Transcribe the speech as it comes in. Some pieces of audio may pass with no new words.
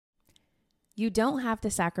You don't have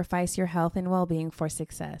to sacrifice your health and well-being for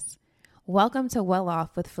success. Welcome to Well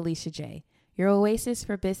Off with Felicia J, your oasis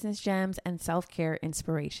for business gems and self-care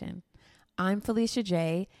inspiration. I'm Felicia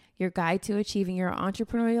J, your guide to achieving your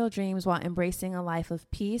entrepreneurial dreams while embracing a life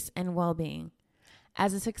of peace and well-being.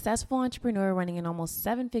 As a successful entrepreneur running an almost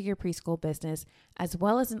 7-figure preschool business, as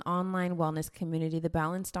well as an online wellness community, The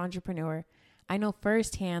Balanced Entrepreneur, I know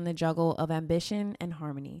firsthand the juggle of ambition and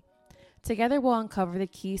harmony. Together, we'll uncover the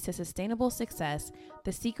keys to sustainable success,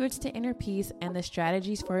 the secrets to inner peace, and the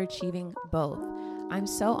strategies for achieving both. I'm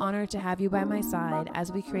so honored to have you by my side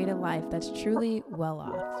as we create a life that's truly well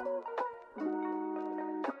off.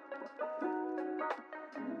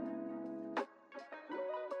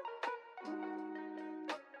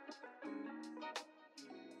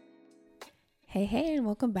 Hey, and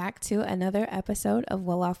welcome back to another episode of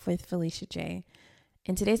Well Off with Felicia J.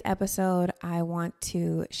 In today's episode, I want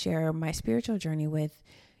to share my spiritual journey with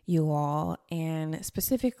you all, and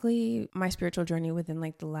specifically my spiritual journey within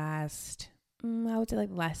the last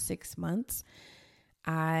 6 months.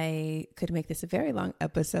 I could make this a very long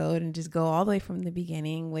episode and just go all the way from the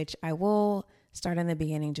beginning, which I will start in the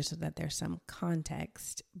beginning just so that there's some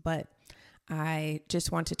context, but I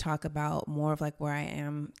just want to talk about more of where I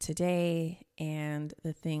am today and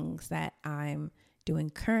the things that I'm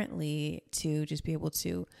doing currently to just be able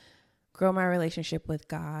to grow my relationship with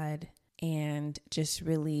God and just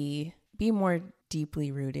really be more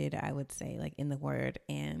deeply rooted, I would say, in the Word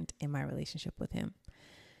and in my relationship with Him.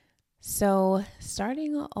 So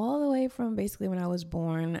starting all the way from basically when I was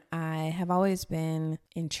born, I have always been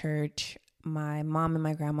in church. My mom and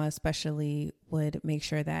my grandma especially would make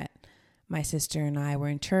sure that my sister and I were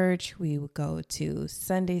in church. We would go to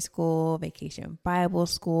Sunday school, vacation Bible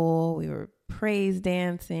school. We were praise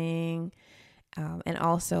dancing. And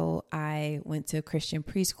also I went to a Christian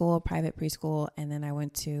preschool, private preschool. And then I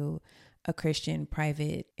went to a Christian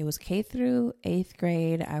private. It was K through 8th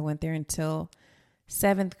grade. I went there until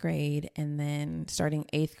 7th grade. And then starting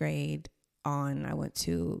 8th grade on, I went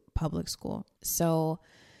to public school. So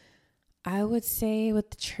I would say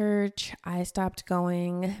with the church, I stopped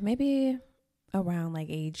going maybe around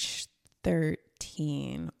age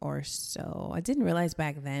 13 or so. I didn't realize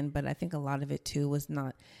back then, but I think a lot of it too was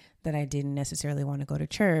not that I didn't necessarily want to go to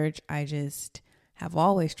church. I just have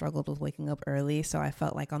always struggled with waking up early. So I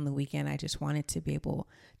felt like on the weekend, I just wanted to be able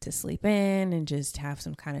to sleep in and just have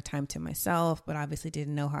some kind of time to myself, but obviously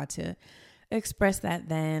didn't know how to express that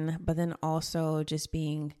then. But then also just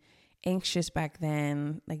being anxious back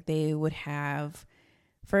then, they would have,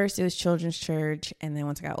 first it was children's church, and then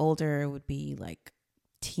once I got older it would be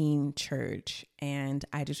teen church, and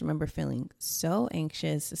I just remember feeling so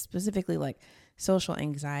anxious, specifically social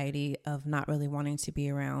anxiety of not really wanting to be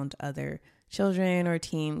around other children or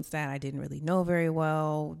teens that I didn't really know very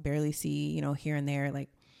well, barely see, here and there,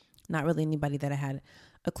 not really anybody that I had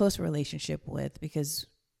a close relationship with, because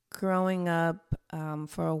growing up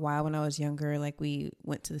for a while when I was younger, we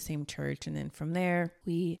went to the same church, and then from there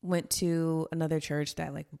we went to another church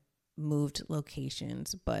that moved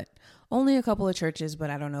locations, but only a couple of churches. But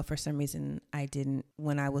I don't know, for some reason I didn't,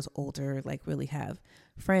 when I was older, really have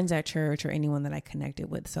friends at church or anyone that I connected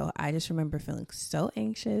with. So I just remember feeling so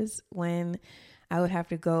anxious when I would have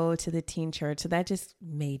to go to the teen church. So that just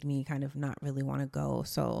made me kind of not really want to go.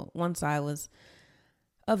 So once I was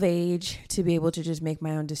of age to be able to just make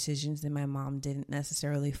my own decisions, and my mom didn't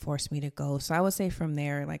necessarily force me to go. So I would say from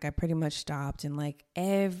there, I pretty much stopped, and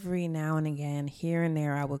every now and again, here and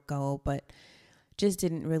there, I would go, but just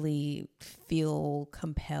didn't really feel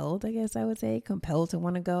compelled, I guess I would say, compelled to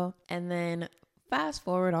want to go. And then fast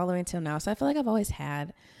forward all the way until now. So I feel like I've always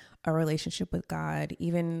had a relationship with God,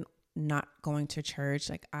 even not going to church.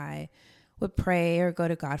 I would pray or go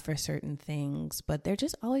to God for certain things, but there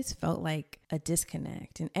just always felt like a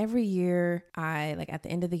disconnect. And every year at the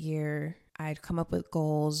end of the year, I'd come up with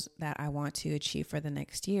goals that I want to achieve for the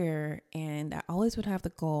next year. And I always would have the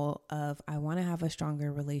goal of, I want to have a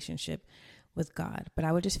stronger relationship with God. But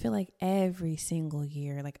I would just feel like every single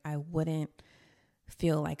year, I wouldn't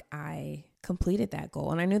feel like I completed that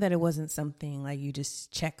goal. And I knew that it wasn't something you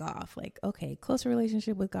just check off, okay, closer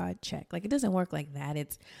relationship with God, check. It doesn't work like that.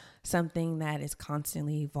 It's something that is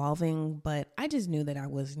constantly evolving, but I just knew that I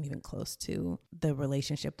wasn't even close to the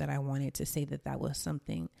relationship that I wanted to say that was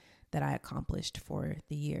something that I accomplished for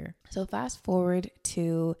the year. So fast forward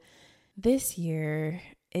to this year,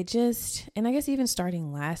 and I guess even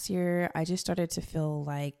starting last year, I just started to feel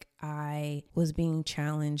like I was being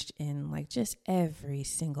challenged in just every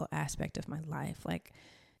single aspect of my life,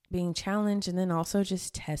 being challenged, and then also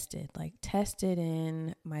just tested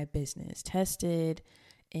in my business, tested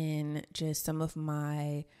in just some of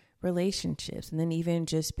my relationships. And then even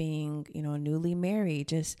just being, newly married,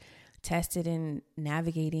 just tested in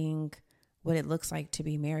navigating what it looks like to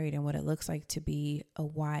be married and what it looks like to be a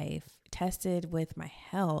wife, tested with my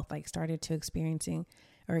health, like started to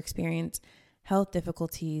experience health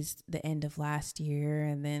difficulties the end of last year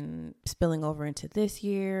and then spilling over into this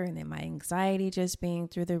year, and then my anxiety just being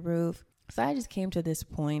through the roof. So I just came to this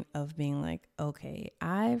point of being like, okay,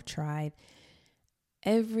 I've tried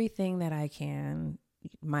everything that I can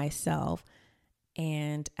myself.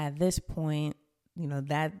 And at this point,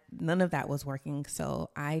 that none of that was working.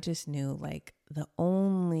 So I just knew like the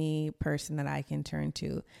only person that I can turn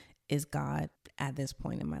to is God at this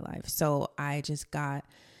point in my life. So I just got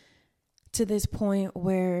to this point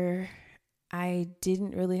where I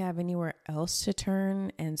didn't really have anywhere else to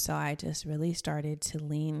turn. And so I just really started to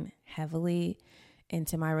lean heavily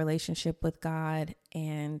into my relationship with God.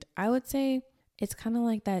 And I would say it's kind of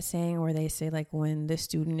like that saying where they say, like, when the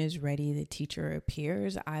student is ready, the teacher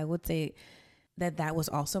appears. I would say that was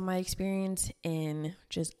also my experience in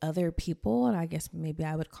just other people. And I guess maybe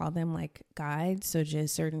I would call them like guides. So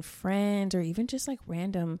just certain friends or even just like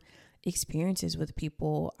random experiences with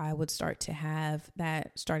people I would start to have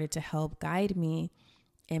that started to help guide me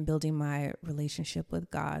in building my relationship with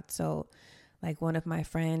God. So like one of my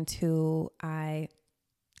friends who I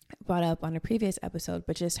brought up on a previous episode,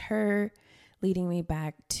 but just her leading me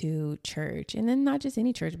back to church, and then not just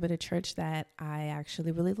any church, but a church that I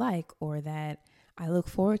actually really like or that I look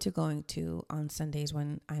forward to going to on Sundays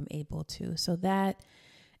when I'm able to. So that,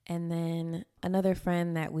 and then another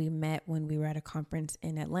friend that we met when we were at a conference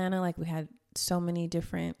in Atlanta. Like we had so many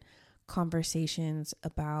different conversations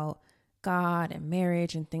about God and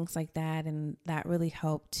marriage and things like that. And that really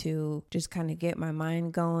helped to just kind of get my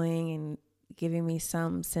mind going and giving me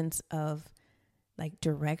some sense of like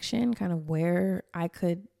direction, kind of where I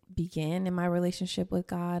could begin in my relationship with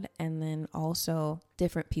God. And then also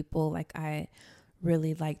different people. Like I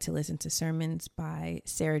really like to listen to sermons by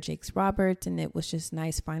Sarah Jakes Roberts, and it was just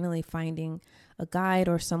nice finally finding a guide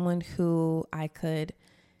or someone who I could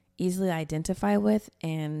easily identify with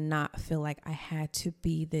and not feel like I had to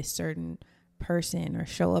be this certain person or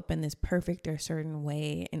show up in this perfect or certain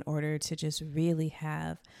way in order to just really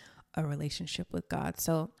have a relationship with God.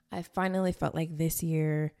 So I finally felt like this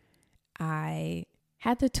year I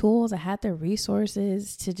had the tools, I had the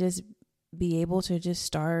resources to just be able to just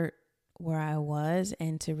start where I was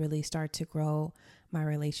and to really start to grow my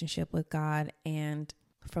relationship with God. And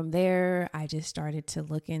from there, I just started to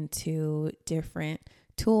look into different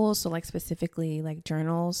tools. So like specifically like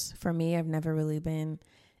journals. For me, I've never really been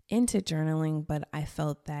into journaling, but I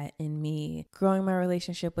felt that in me growing my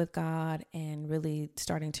relationship with God and really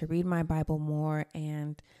starting to read my Bible more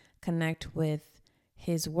and connect with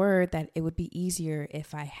His word, that it would be easier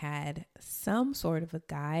if I had some sort of a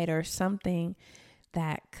guide or something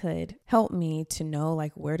that could help me to know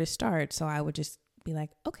like where to start. So I would just be like,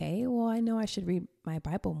 okay, well, I know I should read my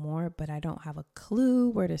Bible more, but I don't have a clue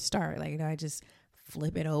where to start. Like, I just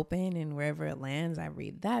flip it open and wherever it lands, I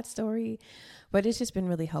read that story. But it's just been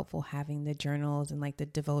really helpful having the journals and like the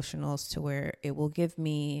devotionals to where it will give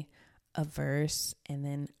me a verse and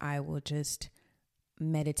then I will just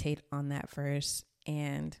meditate on that verse.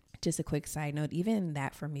 And just a quick side note, even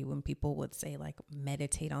that for me, when people would say like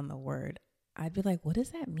meditate on the word, I'd be like, what does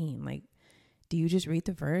that mean? Like, do you just read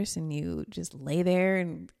the verse and you just lay there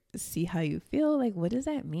and see how you feel? Like, what does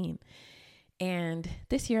that mean? And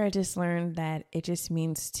this year I just learned that it just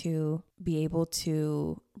means to be able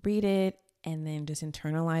to read it and then just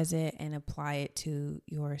internalize it and apply it to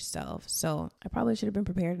yourself. So I probably should have been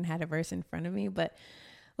prepared and had a verse in front of me, but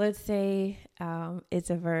let's say it's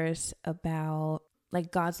a verse about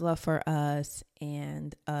like God's love for us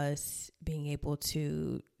and us being able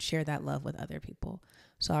to share that love with other people.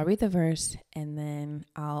 So I'll read the verse and then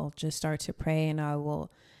I'll just start to pray and I will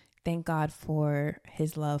thank God for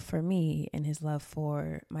His love for me and His love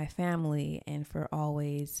for my family and for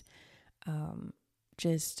always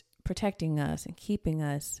just protecting us and keeping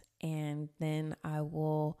us. And then I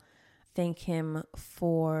will thank Him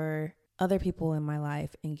for other people in my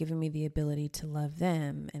life and giving me the ability to love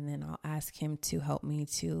them. And then I'll ask Him to help me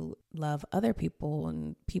to love other people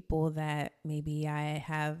and people that maybe I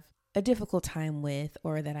have a difficult time with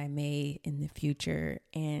or that I may in the future,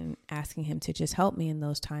 and asking Him to just help me in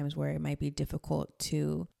those times where it might be difficult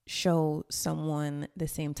to show someone the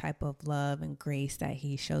same type of love and grace that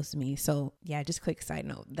He shows me. So yeah, just quick side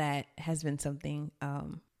note, that has been something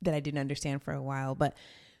that I didn't understand for a while. But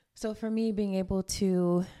so for me, being able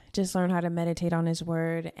to just learn how to meditate on His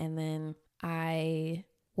word, and then I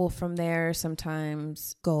will from there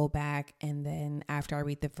sometimes go back and then after I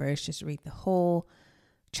read the verse, just read the whole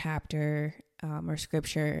chapter or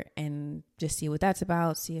scripture and just see what that's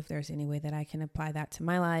about, see if there's any way that I can apply that to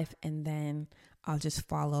my life. And then I'll just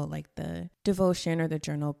follow like the devotion or the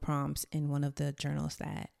journal prompts in one of the journals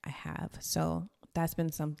that I have. So that's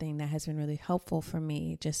been something that has been really helpful for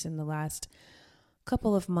me just in the last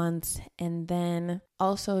couple of months. And then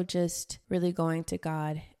also just really going to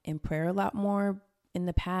God in prayer a lot more. In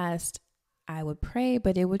the past, I would pray,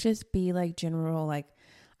 but it would just be like general, like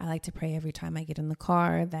I like to pray every time I get in the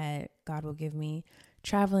car that God will give me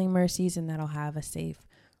traveling mercies and that I'll have a safe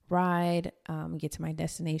ride, get to my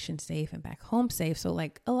destination safe and back home safe. So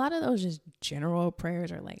like a lot of those just general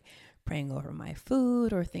prayers are like praying over my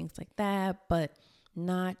food or things like that, but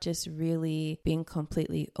not just really being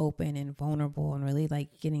completely open and vulnerable and really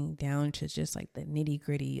like getting down to just like the nitty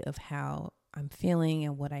gritty of how I'm feeling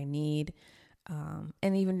and what I need.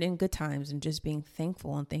 And even in good times and just being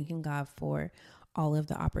thankful and thanking God for all of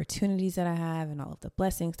the opportunities that I have and all of the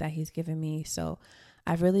blessings that he's given me. So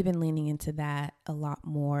I've really been leaning into that a lot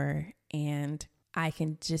more, and I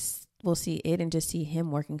can just, we'll see it and just see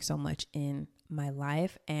him working so much in my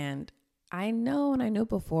life. And I know, and I knew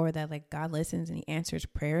before that like God listens and he answers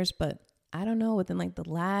prayers, but I don't know, within like the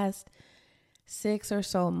last 6 or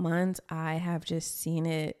so months, I have just seen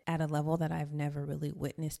it at a level that I've never really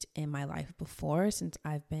witnessed in my life before, since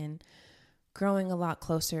I've been growing a lot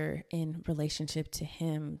closer in relationship to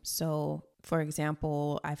him. So for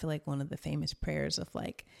example, I feel like one of the famous prayers of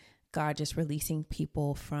like God just releasing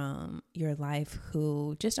people from your life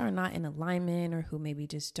who just are not in alignment or who maybe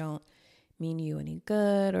just don't mean you any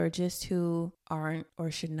good or just who aren't or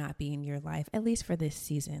should not be in your life, at least for this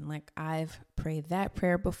season. Like I've prayed that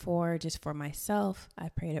prayer before just for myself. I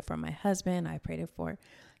prayed it for my husband. I prayed it for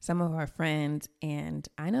some of our friends. And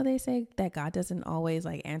I know they say that God doesn't always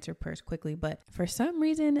like answer prayers quickly, but for some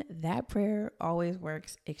reason that prayer always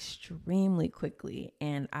works extremely quickly.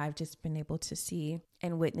 And I've just been able to see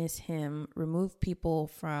and witness him remove people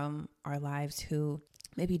from our lives who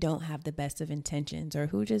maybe don't have the best of intentions or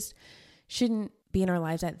who just shouldn't be in our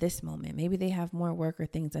lives at this moment. Maybe they have more work or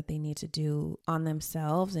things that they need to do on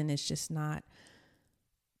themselves, and it's just not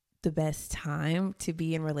the best time to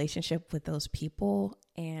be in relationship with those people.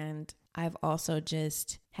 And I've also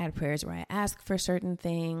just had prayers where I ask for certain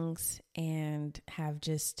things and have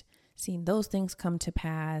just seen those things come to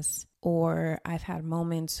pass. Or I've had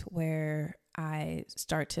moments where I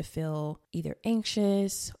start to feel either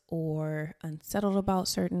anxious or unsettled about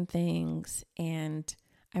certain things. And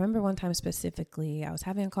I remember one time specifically, I was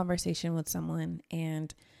having a conversation with someone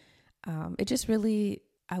and it just really,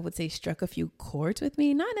 I would say, struck a few chords with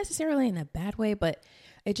me, not necessarily in a bad way, but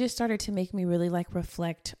it just started to make me really like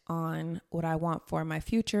reflect on what I want for my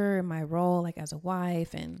future and my role, like as a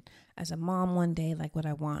wife and as a mom one day, like what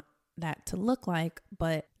I want that to look like.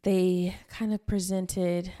 But they kind of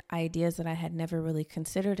presented ideas that I had never really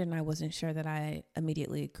considered and I wasn't sure that I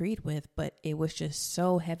immediately agreed with, but it was just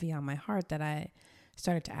so heavy on my heart that I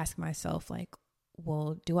started to ask myself like,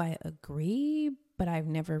 well, do I agree? But I've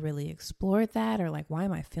never really explored that, or like, why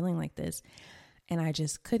am I feeling like this? And I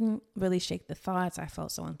just couldn't really shake the thoughts. I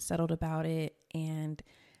felt so unsettled about it. And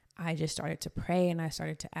I just started to pray and I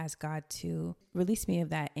started to ask God to release me of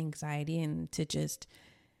that anxiety and to just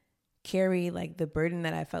carry like the burden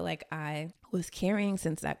that I felt like I was carrying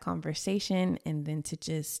since that conversation. And then to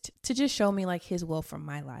just show me like his will for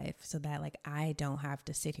my life so that like I don't have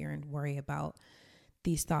to sit here and worry about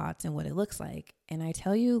these thoughts and what it looks like. And I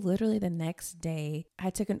tell you, literally the next day, I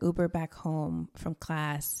took an Uber back home from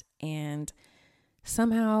class and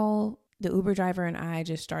somehow the Uber driver and I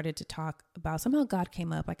just started to talk about, somehow God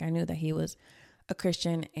came up. Like I knew that he was a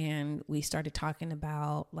Christian and we started talking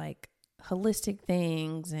about like holistic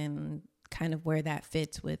things and kind of where that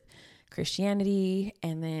fits with Christianity.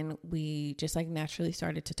 And then we just like naturally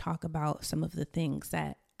started to talk about some of the things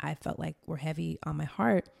that I felt like were heavy on my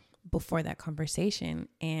heart before that conversation.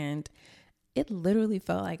 And it literally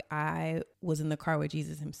felt like I was in the car with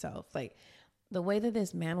Jesus himself. Like the way that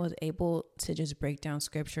this man was able to just break down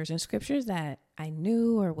scriptures and scriptures that I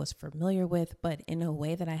knew or was familiar with, but in a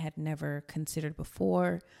way that I had never considered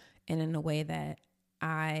before and in a way that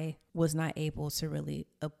I was not able to really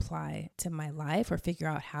apply to my life or figure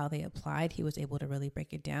out how they applied. He was able to really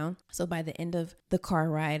break it down. So by the end of the car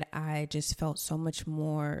ride, I just felt so much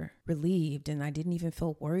more relieved and I didn't even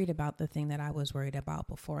feel worried about the thing that I was worried about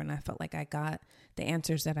before. And I felt like I got the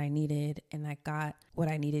answers that I needed and I got what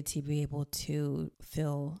I needed to be able to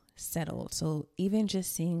feel settled. So even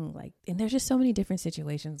just seeing like, and there's just so many different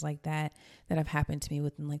situations like that have happened to me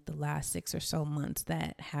within like the last 6 or so months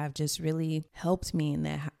that have just really helped me and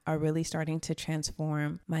that are really starting to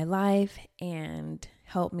transform my life and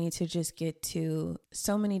help me to just get to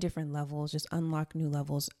so many different levels, just unlock new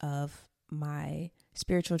levels of my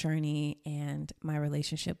spiritual journey and my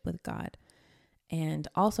relationship with God. And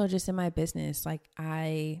also just in my business, like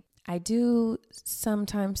I do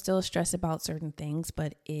sometimes still stress about certain things,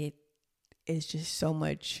 but it is just so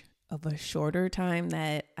much of a shorter time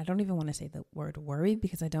that I don't even want to say the word worry,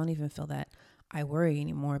 because I don't even feel that I worry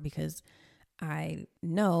anymore, because I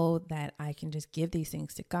know that I can just give these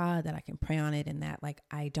things to God, that I can pray on it, and that like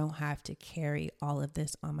I don't have to carry all of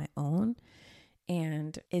this on my own.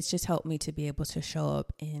 And it's just helped me to be able to show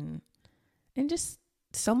up in just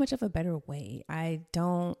so much of a better way. I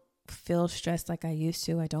don't feel stressed like I used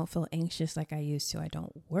to. I don't feel anxious like I used to. I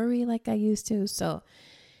don't worry like I used to. So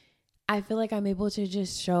I feel like I'm able to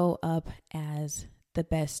just show up as the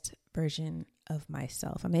best version of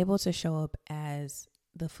myself. I'm able to show up as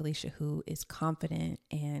the Felicia who is confident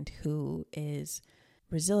and who is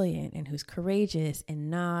resilient and who's courageous,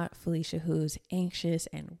 and not Felicia who's anxious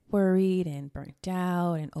and worried and burnt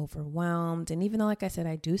out and overwhelmed. And even though, like I said,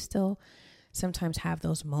 I do still sometimes have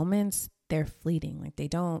those moments, they're fleeting. Like they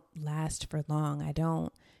don't last for long. I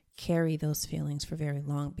don't carry those feelings for very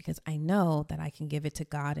long, because I know that I can give it to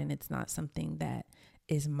God, and it's not something that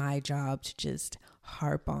is my job to just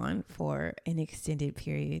harp on for an extended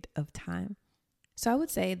period of time. So I would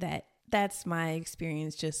say that that's my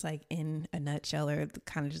experience, just like in a nutshell, or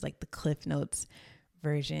kind of just like the Cliff Notes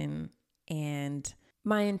version. And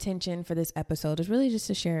my intention for this episode is really just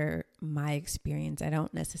to share my experience. I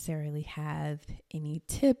don't necessarily have any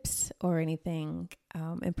tips or anything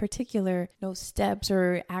in particular, no steps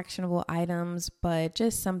or actionable items, but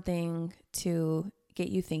just something to get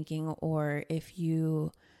you thinking, or if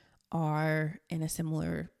you are in a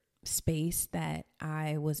similar space that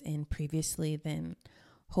I was in previously, then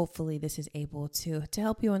hopefully this is able to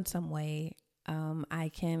help you in some way. I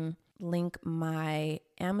can link my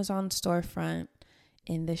Amazon storefront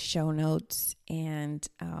in the show notes, and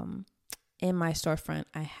in my storefront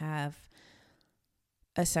I have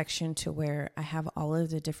a section to where I have all of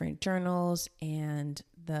the different journals and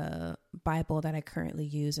the Bible that I currently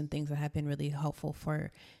use and things that have been really helpful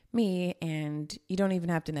for me. And you don't even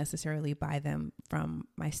have to necessarily buy them from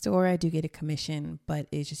my store. I do get a commission, but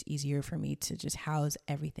it's just easier for me to just house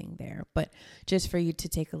everything there. But just for you to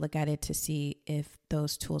take a look at it to see if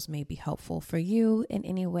those tools may be helpful for you in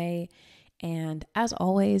any way. And as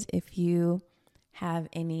always, if you have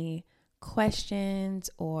any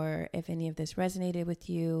questions, or if any of this resonated with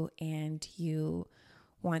you and you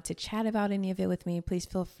want to chat about any of it with me, please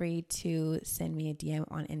feel free to send me a DM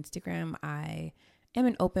on Instagram. I am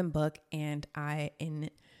an open book, and I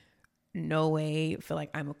in no way feel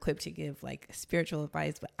like I'm equipped to give like spiritual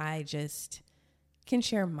advice, but I just can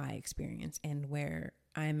share my experience and where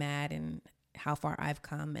I'm at and how far I've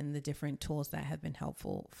come and the different tools that have been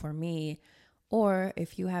helpful for me. Or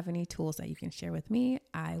if you have any tools that you can share with me,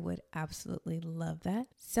 I would absolutely love that.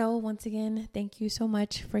 So once again, thank you so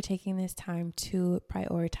much for taking this time to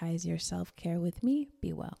prioritize your self-care with me.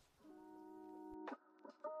 Be well.